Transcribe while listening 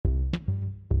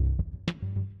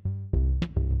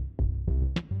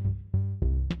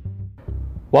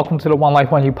Welcome to the One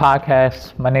Life, One You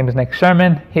podcast. My name is Nick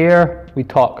Sherman. Here we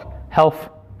talk health,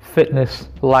 fitness,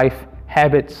 life,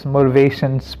 habits,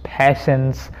 motivations,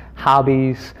 passions,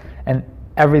 hobbies, and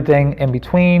everything in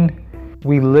between.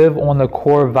 We live on the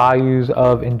core values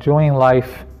of enjoying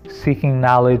life, seeking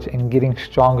knowledge, and getting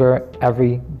stronger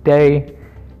every day.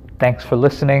 Thanks for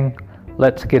listening.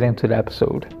 Let's get into the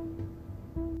episode.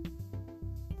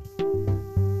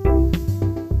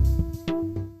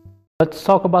 Let's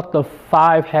talk about the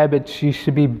 5 habits you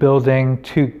should be building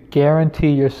to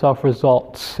guarantee yourself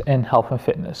results in health and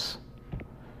fitness.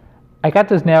 I got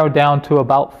this narrowed down to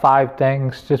about 5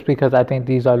 things just because I think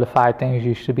these are the 5 things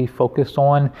you should be focused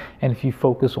on. And if you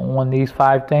focus on these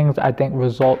 5 things, I think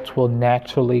results will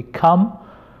naturally come.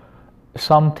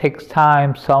 Some takes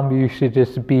time, some you should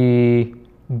just be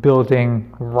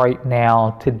building right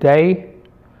now, today.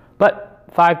 But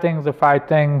 5 things are 5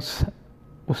 things.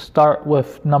 We'll start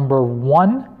with number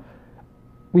 1.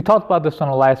 We talked about this on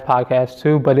the last podcast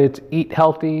too, but it's eat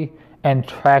healthy and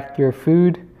track your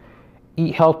food.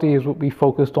 Eat healthy is what we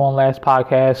focused on last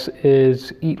podcast,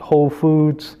 is eat whole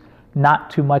foods, not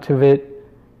too much of it,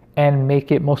 and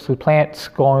make it mostly plants.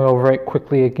 Going over it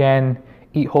quickly again,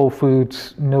 eat whole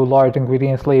foods, no large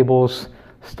ingredients labels,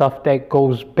 stuff that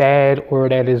goes bad or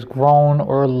that is grown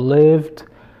or lived.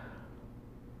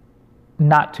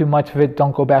 Not too much of it.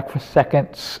 Don't go back for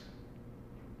seconds.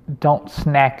 Don't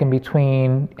snack in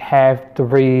between. Have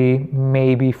 3,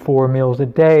 maybe 4 meals a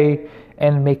day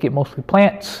and make it mostly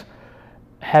plants.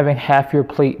 Having half your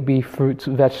plate be fruits,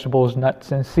 vegetables,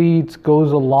 nuts, and seeds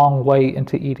goes a long way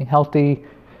into eating healthy.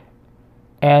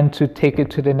 And to take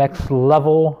it to the next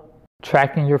level,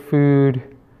 tracking your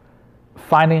food,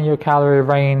 finding your calorie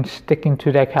range, sticking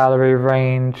to that calorie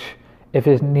range. If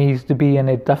it needs to be in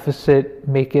a deficit,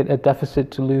 make it a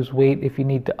deficit to lose weight. If you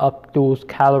need to up those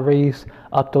calories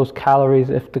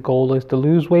if the goal is to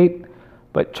lose weight.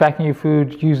 But tracking your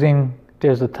food using,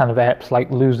 there's a ton of apps like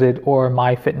Lose It or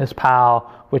MyFitnessPal,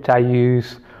 which I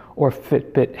use, or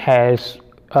Fitbit has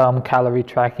calorie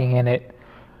tracking in it.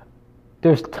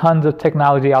 There's tons of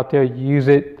technology out there. Use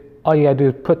it. All you gotta do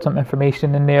is put some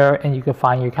information in there and you can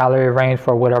find your calorie range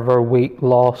for whatever weight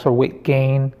loss or weight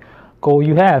gain goal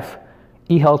you have.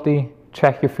 Eat healthy,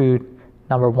 track your food,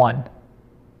 number 1.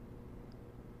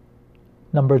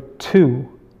 Number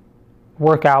 2,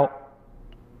 work out,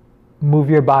 move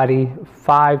your body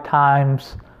 5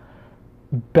 times,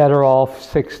 better off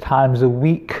 6 times a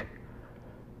week.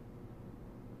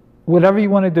 Whatever you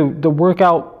want to do, the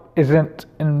workout isn't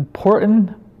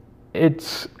important.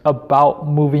 It's about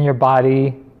moving your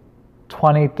body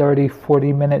 20, 30,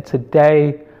 40 minutes a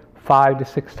day, 5 to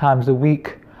 6 times a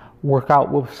week. Work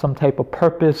out with some type of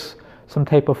purpose, some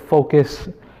type of focus,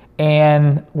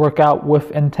 and work out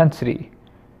with intensity.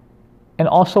 And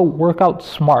also work out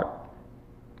smart.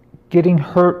 Getting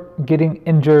hurt, getting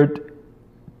injured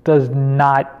does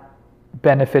not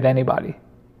benefit anybody.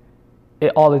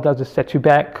 All it does is set you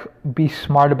back. Be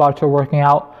smart about your working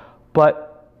out,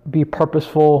 but be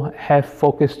purposeful, have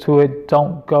focus to it.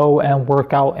 Don't go and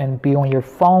work out and be on your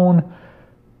phone.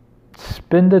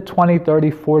 Spend the 20, 30,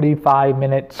 45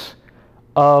 minutes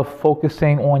of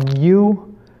focusing on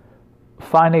you.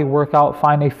 Find a workout,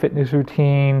 find a fitness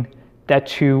routine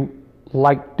that you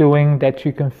like doing, that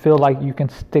you can feel like you can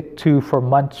stick to for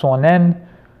months on end.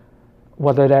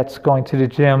 Whether that's going to the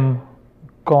gym,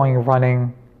 going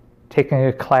running, taking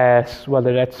a class,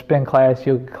 whether that's spin class,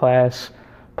 yoga class,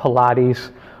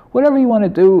 Pilates, whatever you want to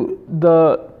do,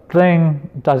 the thing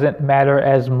doesn't matter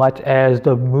as much as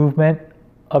the movement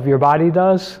of your body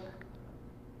does.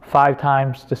 5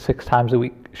 times to 6 times a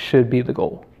week should be the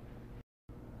goal.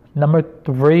 Number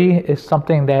 3 is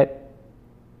something that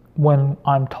when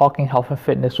I'm talking health and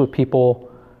fitness with people,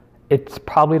 it's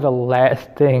probably the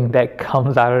last thing that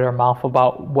comes out of their mouth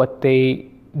about what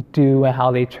they do and how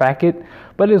they track it.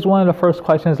 But it's one of the first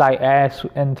questions I ask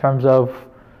in terms of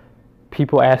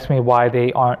people ask me why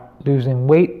they aren't losing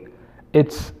weight.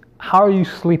 It's, how are you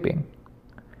sleeping?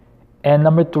 And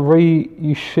number 3,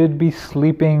 you should be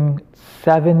sleeping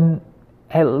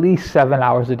at least 7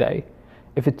 hours a day.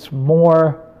 If it's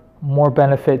more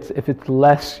benefits. If it's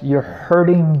less, you're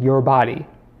hurting your body.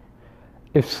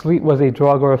 If sleep was a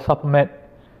drug or a supplement,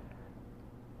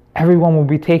 everyone will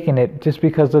be taking it just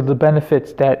because of the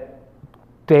benefits that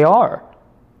they are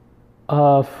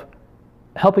of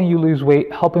helping you lose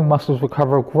weight, helping muscles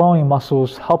recover, growing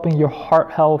muscles, helping your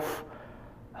heart health,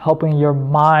 helping your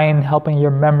mind, helping your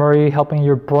memory, helping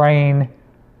your brain,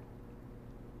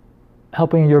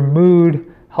 helping your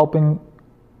mood, helping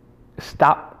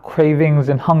stop cravings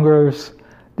and hungers.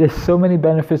 There's so many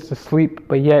benefits to sleep,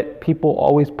 but yet people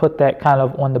always put that kind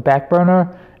of on the back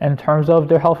burner in terms of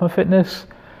their health and fitness.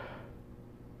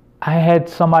 I had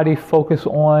somebody focus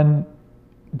on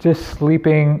just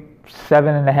sleeping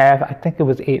 7.5, I think it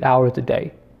was 8 hours a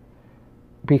day,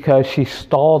 because she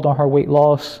stalled on her weight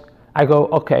loss. I go,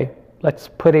 okay, let's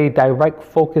put a direct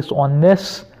focus on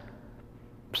this,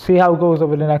 see how it goes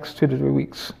over the next 2 to 3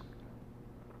 weeks.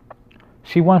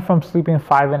 She went from sleeping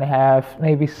 5.5,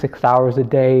 maybe 6 hours a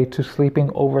day to sleeping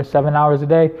over 7 hours a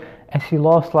day. And she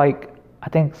lost like, I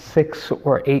think 6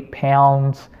 or 8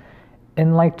 pounds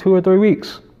in like 2 or 3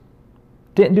 weeks.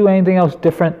 Didn't do anything else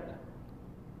different.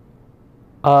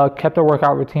 Kept her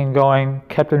workout routine going,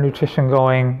 kept her nutrition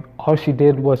going. All she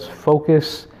did was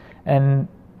focus and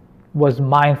was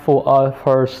mindful of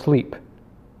her sleep.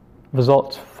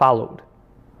 Results followed.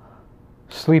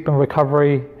 Sleep and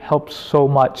recovery helps so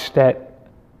much that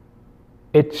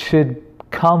it should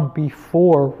come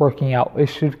before working out. It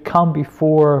should come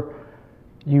before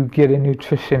you get a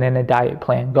nutrition and a diet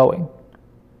plan going.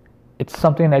 It's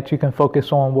something that you can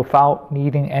focus on without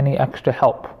needing any extra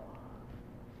help.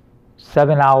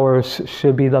 7 hours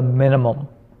should be the minimum.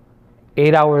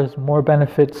 8 hours, more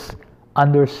benefits.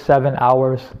 Under 7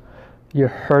 hours, you're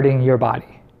hurting your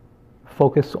body.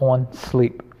 Focus on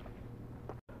sleep.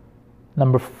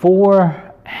 Number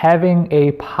 4, having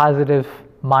a positive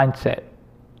mindset.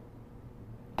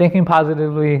 Thinking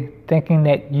positively, thinking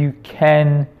that you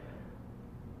can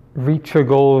reach your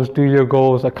goals, do your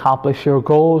goals, accomplish your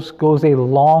goals, goes a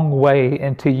long way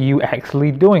into you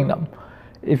actually doing them.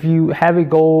 If you have a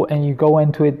goal and you go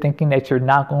into it thinking that you're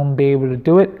not going to be able to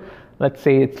do it, let's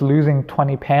say it's losing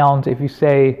 20 pounds. If you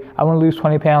say, I want to lose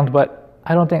 20 pounds, but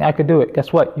I don't think I could do it.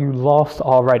 Guess what? You lost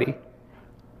already.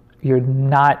 You're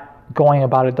not going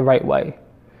about it the right way.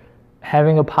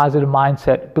 Having a positive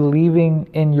mindset, believing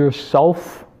in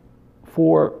yourself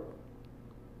for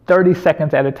 30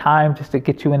 seconds at a time just to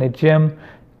get you in the gym,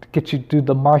 to get you to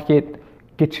the market,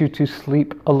 get you to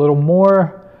sleep a little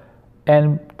more,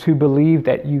 and to believe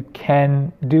that you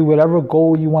can do whatever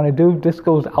goal you want to do. This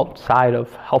goes outside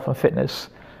of health and fitness.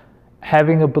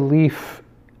 Having a belief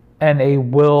and a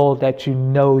will that you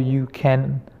know you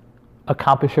can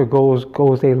accomplish your goals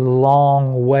goes a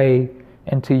long way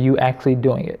into you actually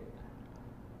doing it.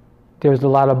 There's a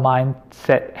lot of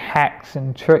mindset hacks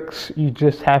and tricks. You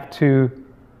just have to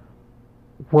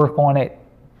work on it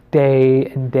day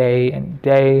and day and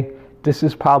day. This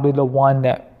is probably the one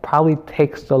that probably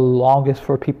takes the longest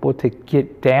for people to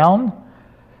get down,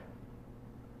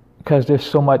 because there's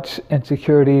so much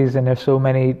insecurities and there's so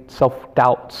many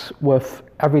self-doubts with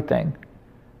everything.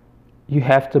 You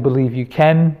have to believe you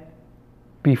can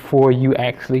before you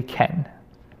actually can.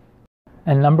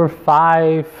 And number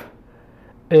 5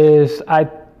 is, I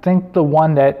think, the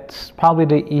one that's probably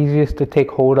the easiest to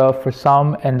take hold of for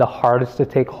some and the hardest to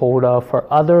take hold of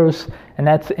for others, and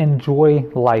that's enjoy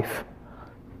life.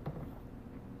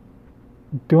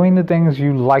 Doing the things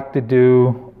you like to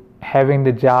do, having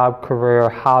the job, career,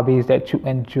 hobbies that you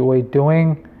enjoy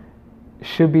doing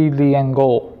should be the end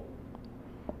goal.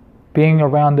 Being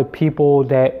around the people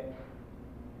that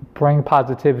bring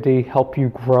positivity, help you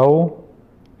grow,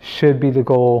 should be the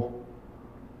goal.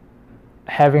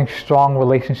 Having strong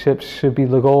relationships should be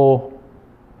the goal.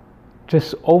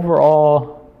 Just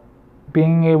overall,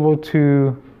 being able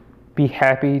to be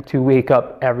happy to wake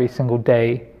up every single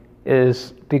day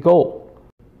is the goal.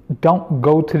 Don't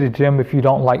go to the gym if you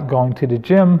don't like going to the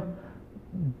gym.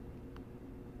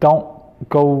 Don't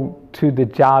go to the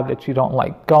job that you don't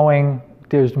like going.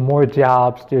 There's more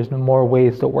jobs, there's more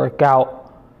ways to work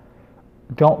out.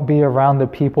 Don't be around the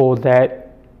people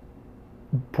that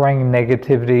bring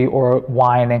negativity or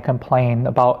whine and complain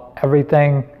about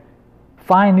everything.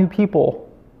 Find new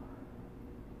people.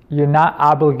 You're not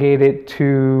obligated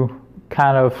to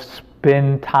kind of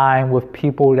spend time with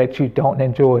people that you don't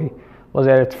enjoy.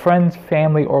 Whether it's friends,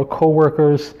 family, or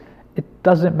coworkers, it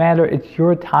doesn't matter. It's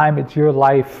your time, it's your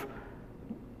life.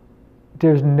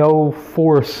 There's no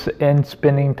force in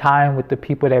spending time with the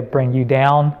people that bring you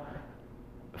down.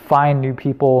 Find new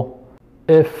people.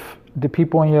 If the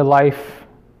people in your life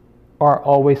are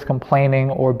always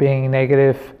complaining or being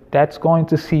negative, that's going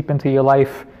to seep into your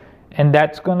life, and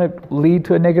that's going to lead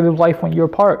to a negative life when you're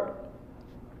apart.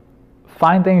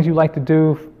 Find things you like to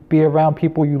do, be around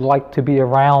people you like to be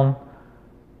around,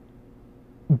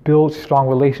 build strong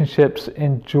relationships,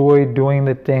 enjoy doing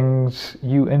the things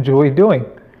you enjoy doing.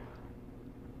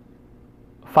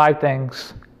 5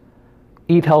 things: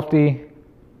 eat healthy,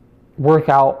 work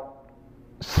out,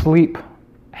 sleep,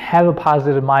 have a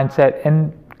positive mindset,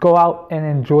 and go out and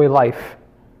enjoy life.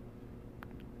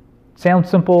 Sounds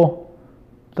simple,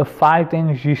 the 5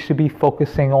 things you should be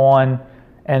focusing on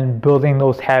and building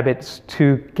those habits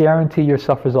to guarantee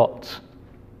yourself results.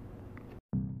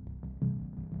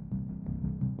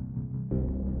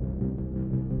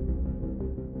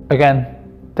 Again,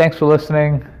 thanks for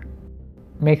listening.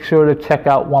 Make sure to check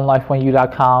out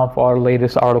onelifeoneyou.com for our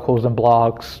latest articles and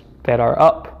blogs that are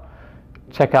up.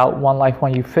 Check out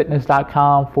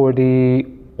onelifeoneyouFitness.com for the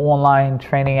online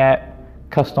training app,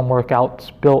 custom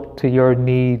workouts built to your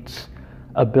needs,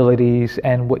 abilities,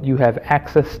 and what you have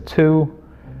access to.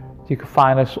 You can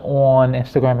find us on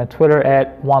Instagram and Twitter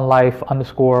at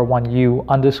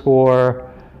onelife_1u_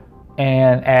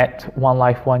 and at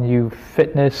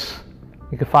onelifeoneyouFitness.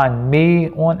 You can find me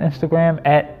on Instagram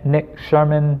at Nick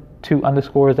Sherman, 2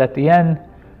 underscores at the end.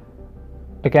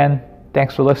 Again,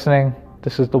 thanks for listening.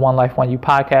 This is the One Life One You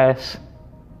podcast.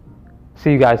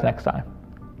 See you guys next time.